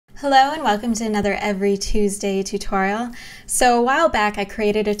Hello and welcome to another Every Tuesday tutorial. So a while back I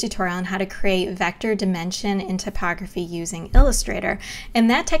created a tutorial on how to create vector dimension in typography using Illustrator, and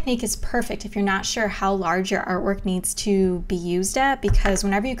that technique is perfect if you're not sure how large your artwork needs to be used at, because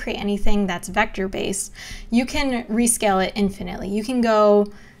whenever you create anything that's vector based, you can rescale it infinitely. You can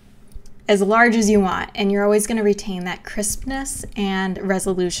go as large as you want, and you're always going to retain that crispness and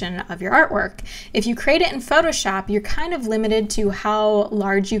resolution of your artwork. If you create it in Photoshop, you're kind of limited to how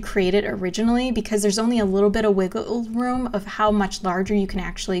large you created originally, because there's only a little bit of wiggle room of how much larger you can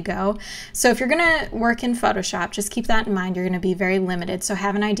actually go. So if you're going to work in Photoshop, just keep that in mind. You're going to be very limited, so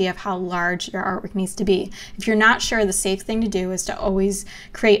have an idea of how large your artwork needs to be. If you're not sure, the safe thing to do is to always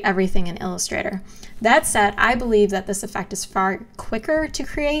create everything in Illustrator. That said, I believe that this effect is far quicker to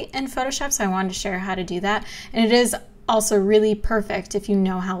create in Photoshop, so I wanted to share how to do that. And it is also really perfect if you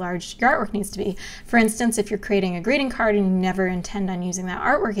know how large your artwork needs to be. For instance, if you're creating a greeting card and you never intend on using that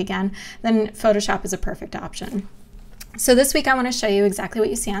artwork again, then Photoshop is a perfect option. So this week I want to show you exactly what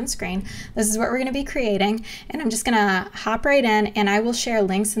you see on screen. This is what we're going to be creating, and I'm just going to hop right in, and I will share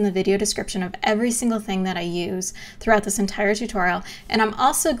links in the video description of every single thing that I use throughout this entire tutorial. And I'm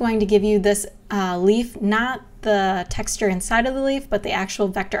also going to give you this leaf, not the texture inside of the leaf, but the actual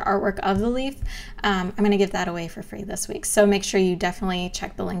vector artwork of the leaf. I'm going to give that away for free this week, so make sure you definitely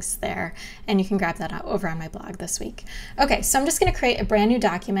check the links there, and you can grab that out over on my blog this week. Okay, so I'm just going to create a brand new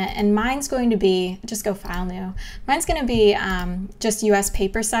document, and mine's going to be, just go File, New. Mine's going to be just US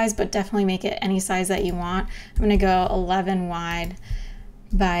paper size, but definitely make it any size that you want. I'm going to go 11 wide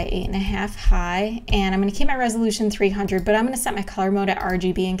by 8.5 high, and I'm going to keep my resolution 300, but I'm going to set my color mode at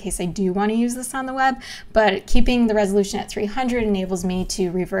RGB in case I do want to use this on the web. But keeping the resolution at 300 enables me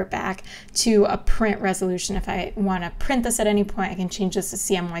to revert back to a print resolution. If I want to print this at any point, I can change this to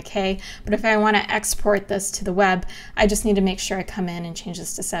CMYK, but if I want to export this to the web, I just need to make sure I come in and change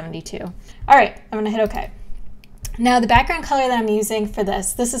this to 72. All right, I'm going to hit OK. Now the background color that I'm using for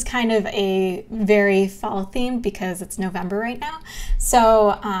this is kind of a very fall theme because it's November right now.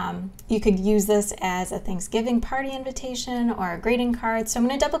 So you could use this as a Thanksgiving party invitation or a greeting card. So I'm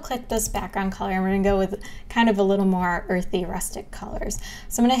going to double click this background color, and we're going to go with kind of a little more earthy, rustic colors.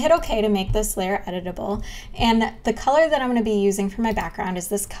 So I'm going to hit OK to make this layer editable. And the color that I'm going to be using for my background is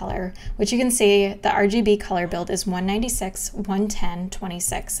this color, which you can see the RGB color build is 196, 110,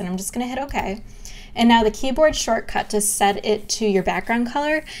 26. And I'm just going to hit OK. And now the keyboard shortcut to set it to your background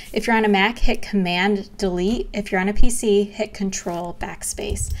color, if you're on a Mac, hit Command Delete. If you're on a PC, hit Control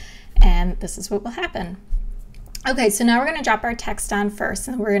Backspace. And this is what will happen. Okay, so now we're going to drop our text on first,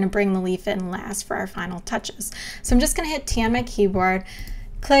 and we're going to bring the leaf in last for our final touches. So I'm just going to hit T on my keyboard,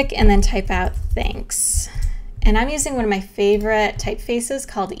 click, and then type out thanks. And I'm using one of my favorite typefaces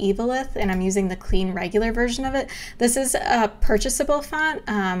called Evilith, and I'm using the clean regular version of it. This is a purchasable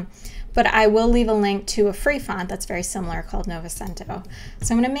font, but I will leave a link to a free font that's very similar called Novecento.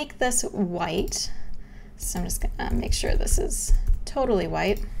 So I'm going to make this white. So I'm just going to make sure this is totally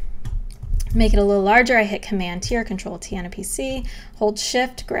white. Make it a little larger. I hit Command T or Control T on a PC, hold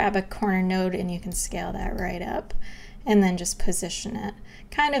Shift, grab a corner node, and you can scale that right up. And then just position it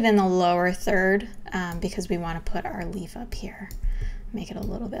kind of in the lower third because we want to put our leaf up here. Make it a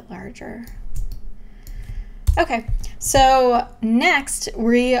little bit larger. Okay, so next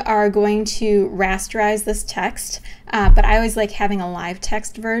we are going to rasterize this text, but I always like having a live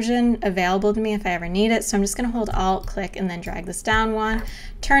text version available to me if I ever need it. So I'm just going to hold Alt, click, and then drag this down one,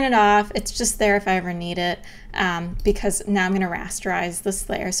 turn it off. It's just there if I ever need it because now I'm going to rasterize this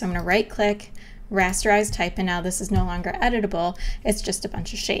layer. So I'm going to right click, rasterize type, and now this is no longer editable. It's just a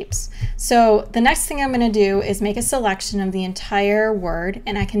bunch of shapes. So the next thing I'm going to do is make a selection of the entire word,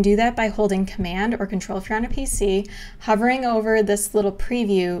 and I can do that by holding Command or Control if you're on a PC, hovering over this little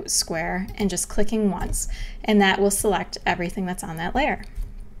preview square, and just clicking once, and that will select everything that's on that layer.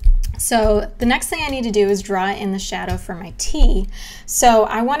 So the next thing I need to do is draw in the shadow for my T. So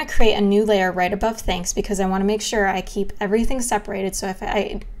I want to create a new layer right above thanks because I want to make sure I keep everything separated. So if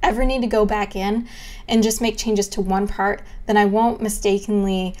I ever need to go back in and just make changes to one part, then I won't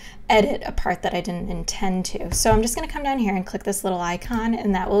mistakenly edit a part that I didn't intend to. So I'm just going to come down here and click this little icon,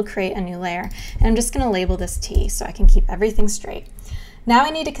 and that will create a new layer. And I'm just going to label this T so I can keep everything straight. Now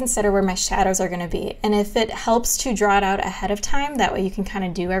I need to consider where my shadows are going to be, and if it helps to draw it out ahead of time, that way you can kind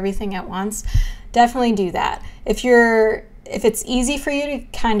of do everything at once, definitely do that. If it's easy for you to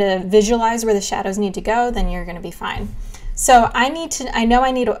kind of visualize where the shadows need to go, then you're going to be fine. So I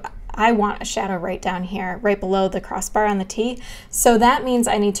want a shadow right down here, right below the crossbar on the T. So that means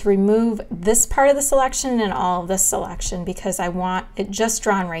I need to remove this part of the selection and all of this selection because I want it just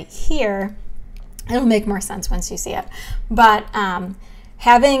drawn right here. It'll make more sense once you see it. But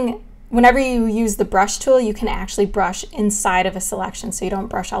whenever you use the brush tool, you can actually brush inside of a selection so you don't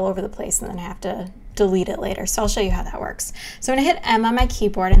brush all over the place and then have to delete it later. So I'll show you how that works. So I'm going to hit M on my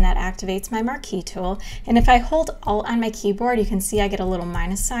keyboard and that activates my marquee tool. And if I hold Alt on my keyboard, you can see I get a little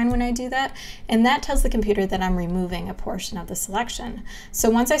minus sign when I do that. And that tells the computer that I'm removing a portion of the selection. So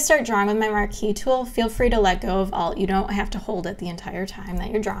once I start drawing with my marquee tool, feel free to let go of Alt. You don't have to hold it the entire time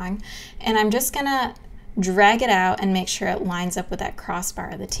that you're drawing. And I'm just going to drag it out and make sure it lines up with that crossbar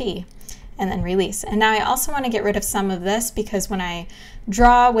of the T, and then release. And now I also want to get rid of some of this because when I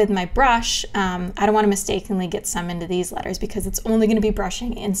draw with my brush, I don't want to mistakenly get some into these letters because it's only going to be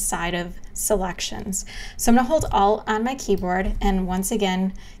brushing inside of selections. So I'm going to hold Alt on my keyboard and once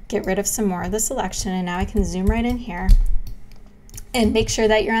again get rid of some more of the selection, and now I can zoom right in here and make sure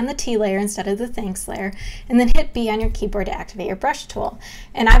that you're on the T layer instead of the thanks layer, and then hit B on your keyboard to activate your brush tool.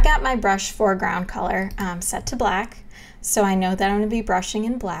 And I've got my brush foreground color set to black, so I know that I'm going to be brushing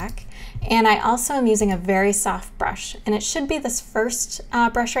in black. And I also am using a very soft brush, and it should be this first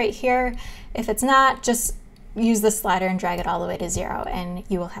brush right here. If it's not, just use the slider and drag it all the way to 0 and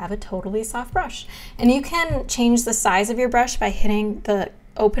you will have a totally soft brush. And you can change the size of your brush by hitting the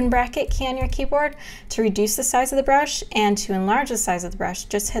open bracket key on your keyboard to reduce the size of the brush, and to enlarge the size of the brush,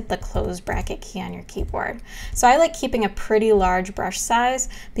 just hit the close bracket key on your keyboard. So I like keeping a pretty large brush size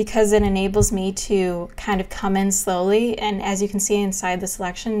because it enables me to kind of come in slowly, and as you can see inside the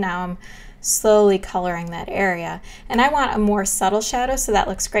selection, now I'm slowly coloring that area. And I want a more subtle shadow, so that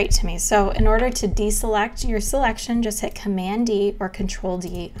looks great to me. So in order to deselect your selection, just hit Command D or Control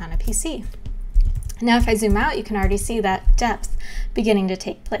D on a PC. Now if I zoom out, you can already see that depth beginning to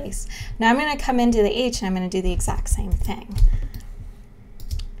take place. Now I'm going to come into the H and I'm going to do the exact same thing.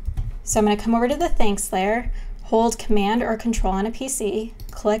 So I'm going to come over to the thanks layer, hold Command or Control on a PC,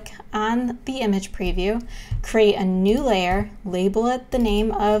 click on the image preview, create a new layer, label it the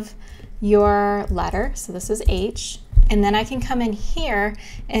name of your letter, so this is H, and then I can come in here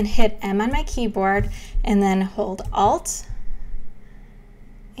and hit M on my keyboard and then hold Alt,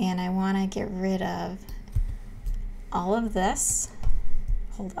 and I want to get rid of all of this.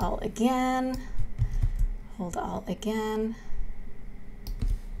 Hold Alt again, hold Alt again.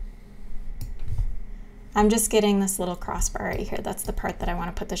 I'm just getting this little crossbar right here. That's the part that I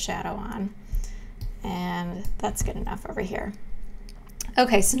want to put the shadow on. And that's good enough over here.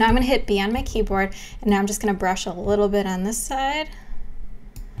 Okay, so now I'm going to hit B on my keyboard, and now I'm just going to brush a little bit on this side,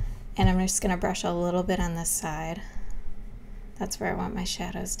 and I'm just going to brush a little bit on this side. That's where I want my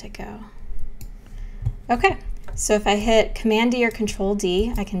shadows to go. Okay, so if I hit Command D or Control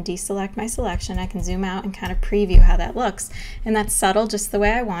D, I can deselect my selection. I can zoom out and kind of preview how that looks. And that's subtle, just the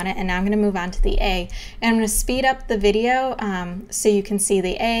way I want it. And now I'm going to move on to the A. And I'm going to speed up the video so you can see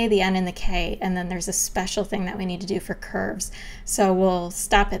the A, the N, and the K. And then there's a special thing that we need to do for curves. So we'll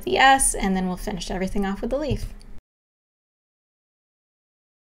stop at the S, and then we'll finish everything off with the leaf.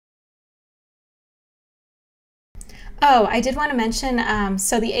 Oh, I did want to mention,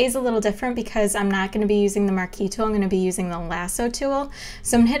 so the A is a little different because I'm not going to be using the marquee tool, I'm going to be using the lasso tool.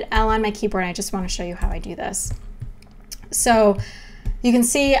 So I'm going to hit L on my keyboard, and I just want to show you how I do this. So you can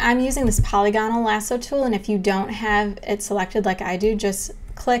see I'm using this polygonal lasso tool, and if you don't have it selected like I do, just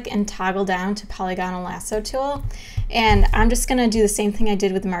click and toggle down to polygonal lasso tool. And I'm just going to do the same thing I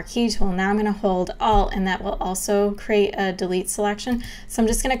did with the marquee tool. Now I'm going to hold Alt, and that will also create a delete selection. So I'm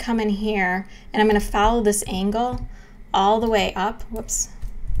just going to come in here, and I'm going to follow this angle all the way up. Whoops.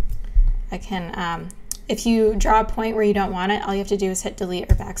 I can, if you draw a point where you don't want it, all you have to do is hit delete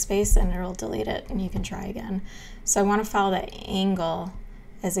or backspace and it'll delete it, and you can try again. So I want to follow that angle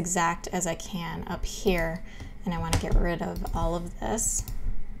as exact as I can up here, and I want to get rid of all of this.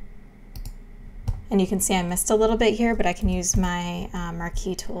 And you can see I missed a little bit here, but I can use my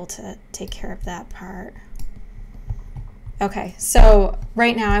marquee tool to take care of that part. Okay, so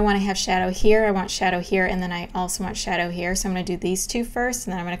right now I want to have shadow here, I want shadow here, and then I also want shadow here. So I'm going to do these two first,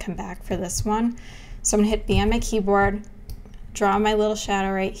 and then I'm going to come back for this one. So I'm going to hit B on my keyboard, draw my little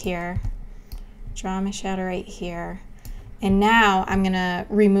shadow right here, draw my shadow right here, and now I'm going to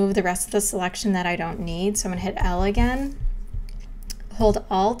remove the rest of the selection that I don't need. So I'm going to hit L again, hold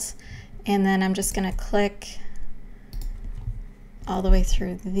Alt, and then I'm just going to click all the way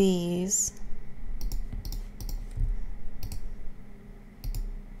through these.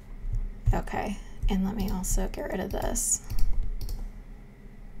 Okay, and let me also get rid of this.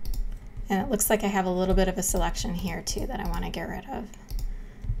 And it looks like I have a little bit of a selection here too that I want to get rid of.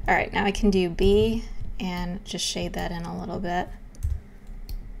 All right, now I can do B and just shade that in a little bit.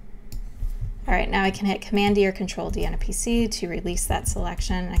 All right, now I can hit Command D or Control D on a PC to release that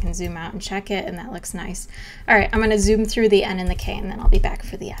selection. I can zoom out and check it, and that looks nice. All right, I'm going to zoom through the N and the K, and then I'll be back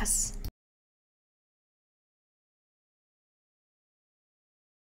for the S.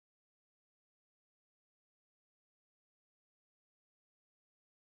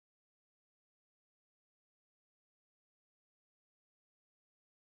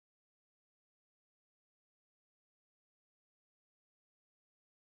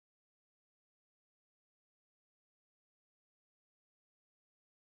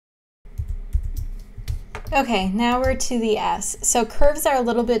 Okay, now we're to the S. So curves are a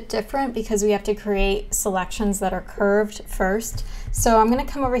little bit different because we have to create selections that are curved first. So I'm going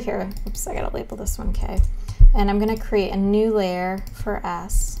to come over here. Oops, I got to label this one K. And I'm going to create a new layer for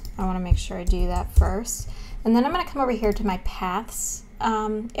S. I want to make sure I do that first. And then I'm going to come over here to my paths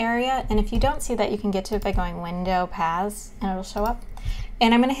area. And if you don't see that, you can get to it by going Window, Paths, and it'll show up.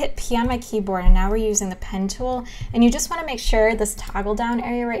 And I'm going to hit P on my keyboard, and now we're using the pen tool. And you just want to make sure this toggle down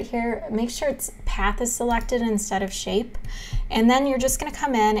area right here, make sure its path is selected instead of shape. And then you're just going to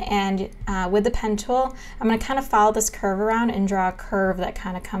come in and with the pen tool, I'm going to kind of follow this curve around and draw a curve that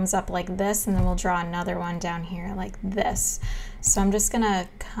kind of comes up like this, and then we'll draw another one down here like this. So I'm just going to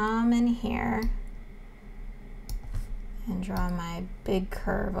come in here and draw my big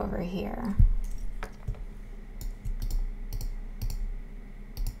curve over here.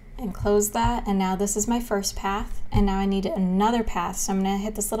 And close that, and now this is my first path, and now I need another path, so I'm going to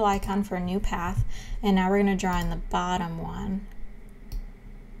hit this little icon for a new path, and now we're going to draw in the bottom one.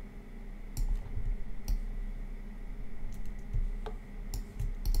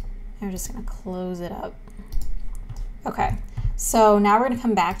 And we're just going to close it up. Okay, so now we're going to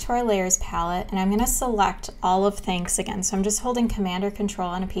come back to our layers palette, and I'm going to select all of Thanks again. So I'm just holding Command or Control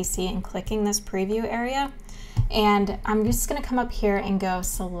on a PC and clicking this preview area. And I'm just going to come up here and go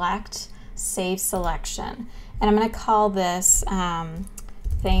Select, Save Selection. And I'm going to call this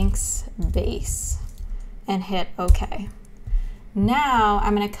Thanks Base and hit OK. Now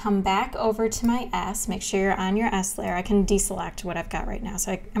I'm going to come back over to my S. Make sure you're on your S layer. I can deselect what I've got right now.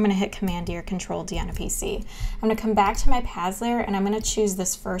 So I'm going to hit Command D or Control D on a PC. I'm going to come back to my paths layer, and I'm going to choose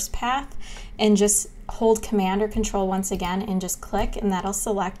this first path and just hold Command or Control once again and just click, and that'll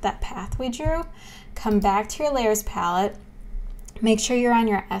select that path we drew. Come back to your layers palette, make sure you're on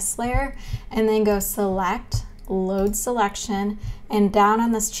your S layer, and then go Select, Load Selection, and down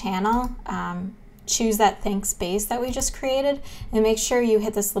on this channel, choose that Thanks Base that we just created, and make sure you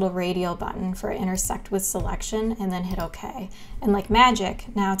hit this little radial button for Intersect with Selection, and then hit OK. And like magic,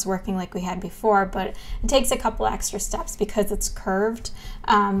 now it's working like we had before, but it takes a couple extra steps because it's curved.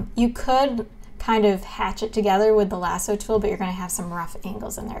 You could kind of hatch it together with the lasso tool, but you're going to have some rough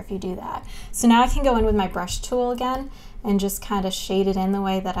angles in there if you do that. So now I can go in with my brush tool again and just kind of shade it in the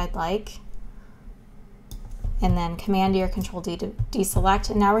way that I'd like. And then Command D or Control D to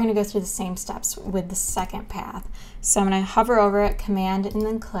deselect. And now we're going to go through the same steps with the second path. So I'm going to hover over it, Command and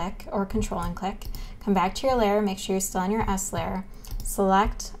then click, or Control and click. Come back to your layer, make sure you're still on your S layer.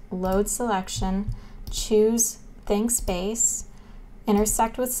 Select, Load Selection, choose Thanks Base,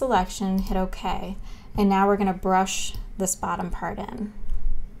 intersect with selection, hit OK. And now we're going to brush this bottom part in.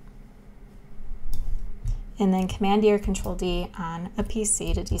 And then Command D or Control D on a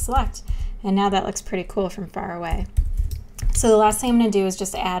PC to deselect. And now that looks pretty cool from far away. So the last thing I'm going to do is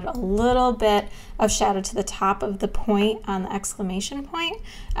just add a little bit of shadow to the top of the point on the exclamation point,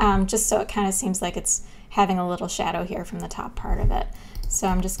 just so it kind of seems like it's having a little shadow here from the top part of it. So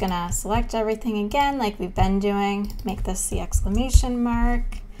I'm just going to select everything again like we've been doing, make this the exclamation mark,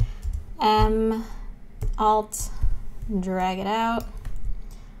 M, Alt, drag it out.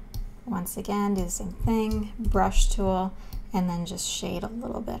 Once again, do the same thing, brush tool, and then just shade a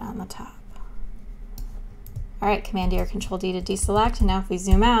little bit on the top. All right, Command D or Control D to deselect, and now if we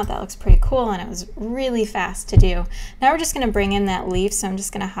zoom out, that looks pretty cool, and it was really fast to do. Now we're just going to bring in that leaf, so I'm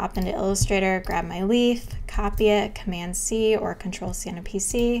just going to hop into Illustrator, grab my leaf, copy it, Command C or Control C on a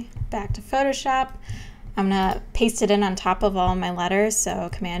PC, back to Photoshop. I'm going to paste it in on top of all my letters, so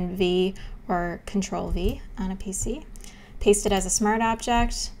Command V or Control V on a PC. Paste it as a smart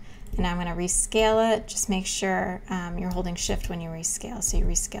object, and now I'm going to rescale it. Just make sure you're holding Shift when you rescale, so you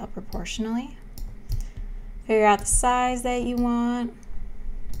rescale proportionally. Figure out the size that you want.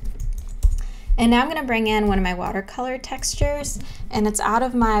 And now I'm going to bring in one of my watercolor textures, and it's out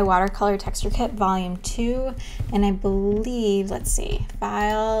of my watercolor texture kit volume 2, and I believe, let's see,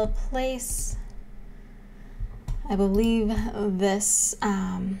 file, place, I believe this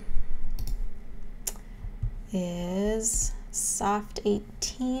is soft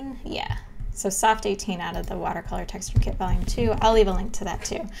 18, yeah, So Soft 18 out of the Watercolor Texture Kit Volume 2. I'll leave a link to that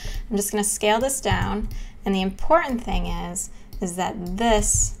too. I'm just going to scale this down, and the important thing is that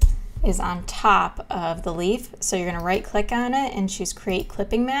this is on top of the leaf. So you're going to right click on it and choose Create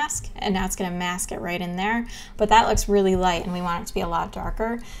Clipping Mask, and now it's going to mask it right in there. But that looks really light and we want it to be a lot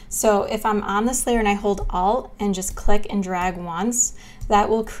darker. So if I'm on this layer and I hold Alt and just click and drag once, that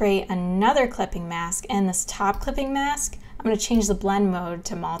will create another clipping mask. And this top clipping mask, I'm going to change the blend mode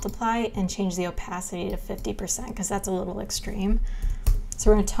to multiply and change the opacity to 50% because that's a little extreme.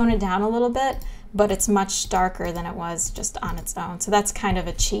 So we're going to tone it down a little bit, but it's much darker than it was just on its own. So that's kind of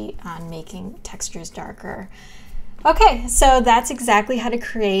a cheat on making textures darker. Okay, so that's exactly how to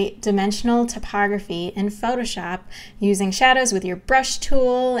create dimensional typography in Photoshop using shadows with your brush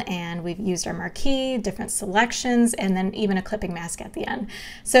tool, and we've used our marquee, different selections, and then even a clipping mask at the end.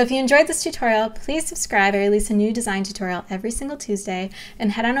 So if you enjoyed this tutorial, please subscribe. I release a new design tutorial every single Tuesday,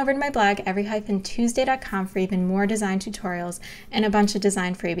 and head on over to my blog, every-tuesday.com, for even more design tutorials and a bunch of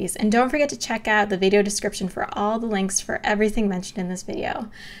design freebies. And don't forget to check out the video description for all the links for everything mentioned in this video.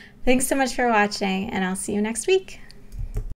 Thanks so much for watching, and I'll see you next week.